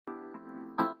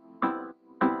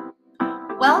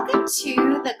Welcome to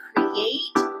the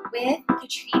Create with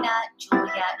Katrina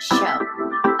Julia show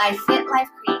by Fit Life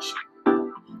Creation,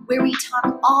 where we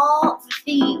talk all the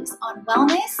things on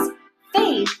wellness,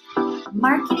 faith,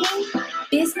 marketing,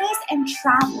 business, and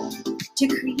travel to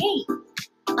create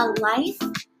a life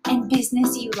and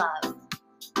business you love.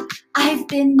 I've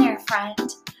been there,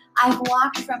 friend. I've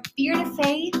walked from fear to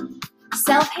faith,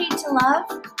 self-hate to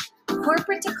love,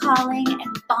 corporate to calling,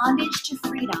 and bondage to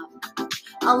freedom,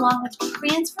 along with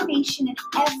transformation in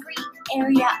every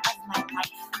area of my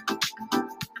life.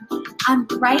 I'm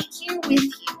right here with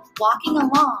you, walking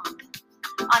along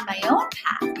on my own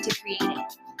path to creating.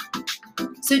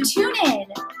 So tune in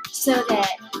so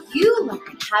that you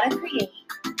learn how to create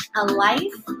a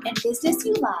life and business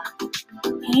you love,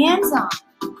 hands-on.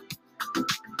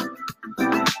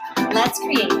 Let's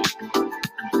create it.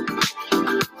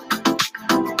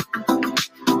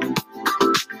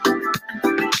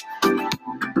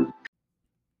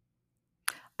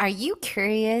 Are you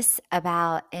curious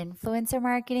about influencer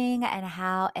marketing and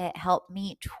how it helped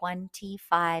me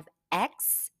 25x?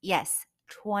 Yes,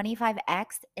 25x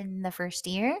in the first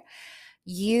year.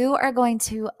 You are going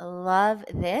to love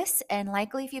this. And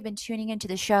likely, if you've been tuning into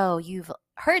the show, you've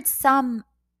heard some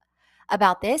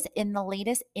about this in the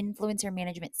latest influencer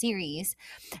management series.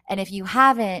 And if you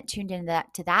haven't tuned into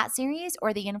that series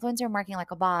or the influencer marketing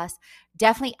like a boss,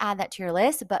 definitely add that to your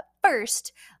list. But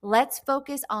first, let's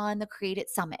focus on the Create It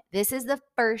Summit. This is the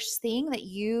first thing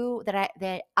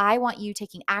that I want you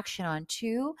taking action on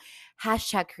to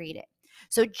 #Create It.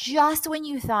 So just when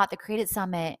you thought the Create It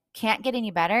Summit can't get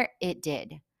any better, it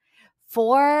did.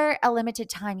 For a limited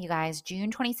time, you guys,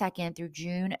 June 22nd through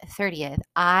June 30th,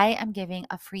 I am giving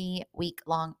a free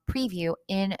week-long preview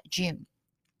in June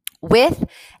with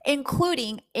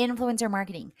including influencer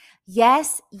marketing.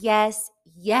 Yes, yes,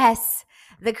 yes.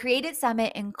 The Create It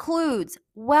Summit includes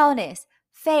wellness,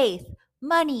 faith,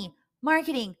 money,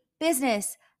 marketing,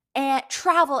 business, and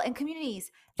travel and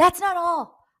communities. That's not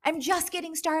all. I'm just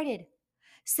getting started.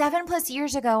 7+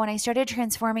 years ago, when I started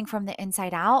transforming from the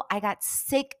inside out, I got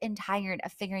sick and tired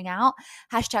of figuring out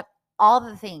all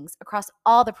the things across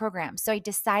all the programs. So I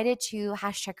decided to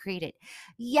 #Create It.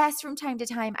 Yes, from time to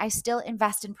time, I still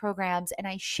invest in programs and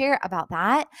I share about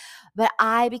that, but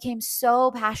I became so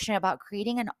passionate about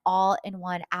creating an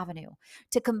all-in-one avenue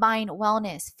to combine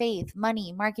wellness, faith,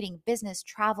 money, marketing, business,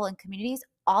 travel, and communities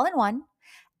all in one,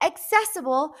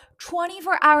 accessible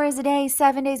 24 hours a day,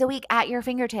 7 days a week at your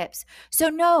fingertips. So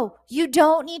no, you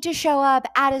don't need to show up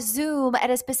at a Zoom at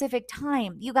a specific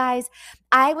time. You guys,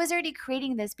 I was already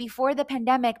creating this before the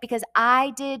pandemic because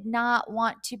I did not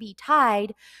want to be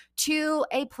tied to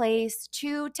a place,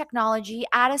 to technology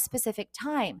at a specific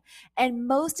time. And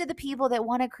most of the people that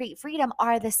want to create freedom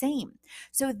are the same.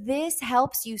 So this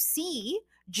helps you see,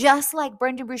 just like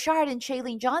Brendan Burchard and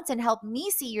Shailene Johnson helped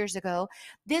me see years ago,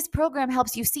 this program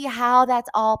helps you see how that's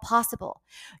all possible.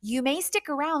 You may stick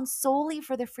around solely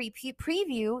for the free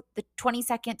preview, the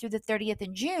 22nd through the 30th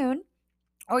in June,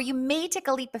 or you may take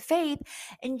a leap of faith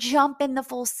and jump in the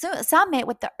full summit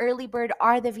with the early bird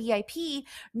or the VIP.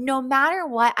 No matter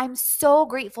what, I'm so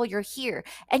grateful you're here.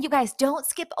 And you guys, don't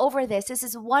skip over this. This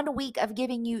is 1 week of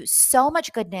giving you so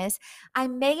much goodness. I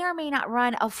may or may not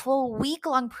run a full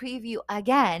week-long preview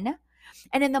again.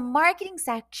 And in the marketing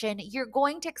section, you're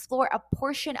going to explore a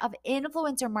portion of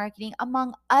influencer marketing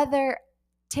among other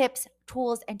tips,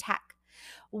 tools, and tech.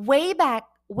 Way back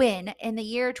when, in the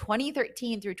year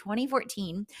 2013 through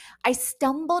 2014, I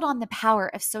stumbled on the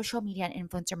power of social media and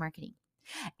influencer marketing.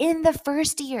 In the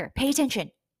first year, pay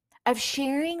attention, of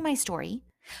sharing my story,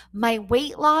 my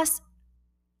weight loss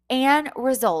and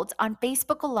results on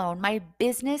Facebook alone, my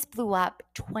business blew up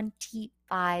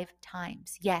 25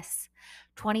 times. Yes,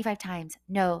 25 times.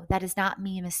 No, that is not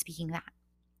me misspeaking that.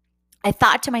 I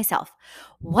thought to myself,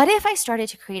 what if I started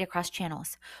to create across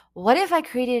channels? What if I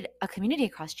created a community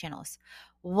across channels?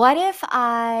 What if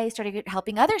I started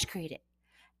helping others create it?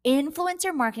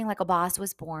 Influencer marketing like a boss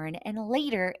was born, and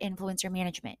later influencer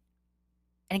management.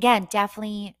 And again,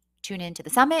 definitely tune into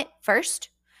the summit first.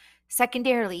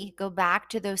 Secondarily, go back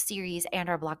to those series and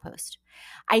our blog post.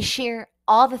 I share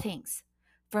all the things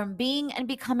from being and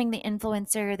becoming the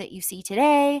influencer that you see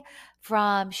today,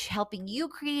 from helping you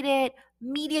create it,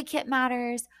 Media Kit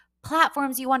Matters,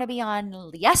 platforms you want to be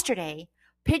on yesterday,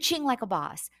 pitching like a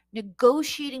boss,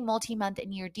 negotiating multi-month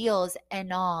and year deals,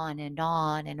 and on and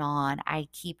on and on. I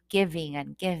keep giving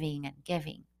and giving and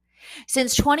giving.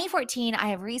 Since 2014, I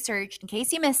have researched, in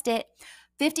case you missed it,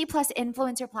 50+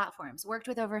 influencer platforms, worked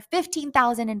with over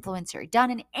 15,000 influencers,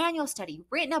 done an annual study,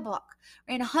 written a book,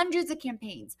 ran hundreds of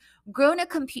campaigns, grown a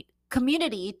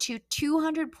community to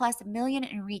 200 plus million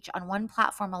in reach on one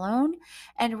platform alone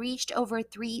and reached over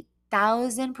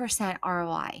 3,000%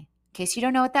 ROI. In case you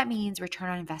don't know what that means, return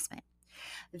on investment.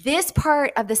 This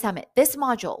part of the summit, this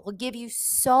module will give you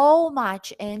so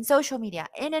much in social media,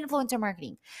 in influencer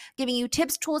marketing, giving you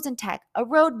tips, tools, and tech, a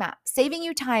roadmap, saving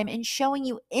you time, and showing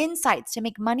you insights to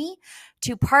make money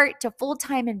to part to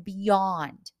full-time and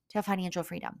beyond to financial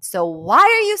freedom. So why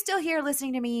are you still here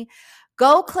listening to me?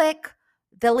 Go click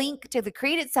the link to the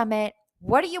Create It Summit.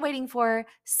 What are you waiting for?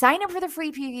 Sign up for the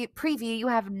free preview. You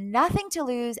have nothing to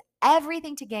lose,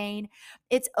 everything to gain.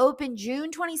 It's open June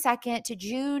 22nd to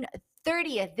June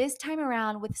 30th this time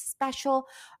around with special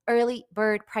early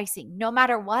bird pricing. No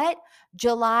matter what,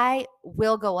 July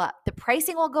will go up. The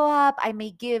pricing will go up. I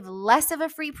may give less of a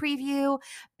free preview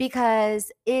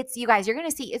because it's, you guys, you're going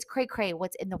to see it's cray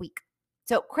what's in the week.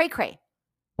 So cray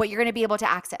what you're going to be able to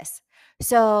access.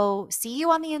 So see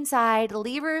you on the inside.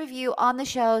 Leave a review on the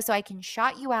show so I can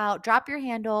shout you out. Drop your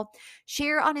handle.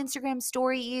 Share on Instagram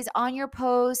stories, on your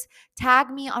posts.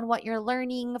 Tag me on what you're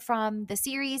learning from the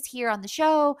series here on the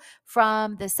show,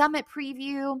 from the summit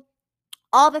preview,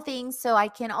 all the things, so I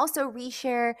can also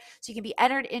reshare so you can be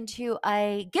entered into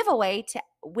a giveaway to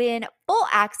win full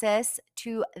access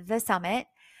to the summit.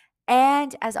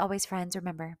 And as always, friends,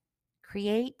 remember,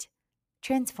 create,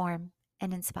 transform,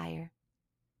 and inspire.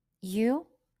 You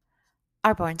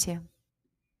are born to.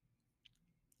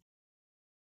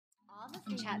 All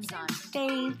the chats on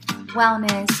faith,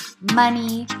 wellness,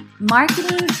 money,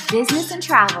 marketing, business, and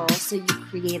travel, so you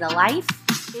create a life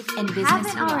and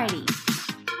business you already.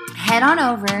 Head on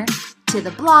over to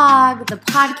the blog, the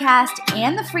podcast,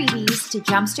 and the freebies to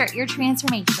jumpstart your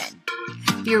transformation.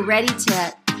 If you're ready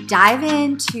to dive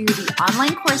into the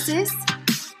online courses,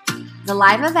 the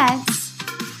live events,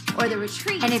 or the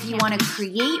retreat, and if you want to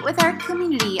create with our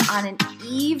community on an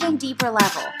even deeper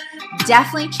level,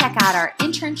 definitely check out our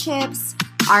internships,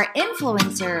 our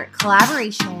influencer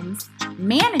collaborations,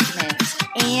 management,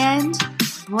 and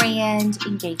brand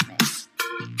engagement.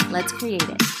 Let's create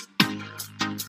it.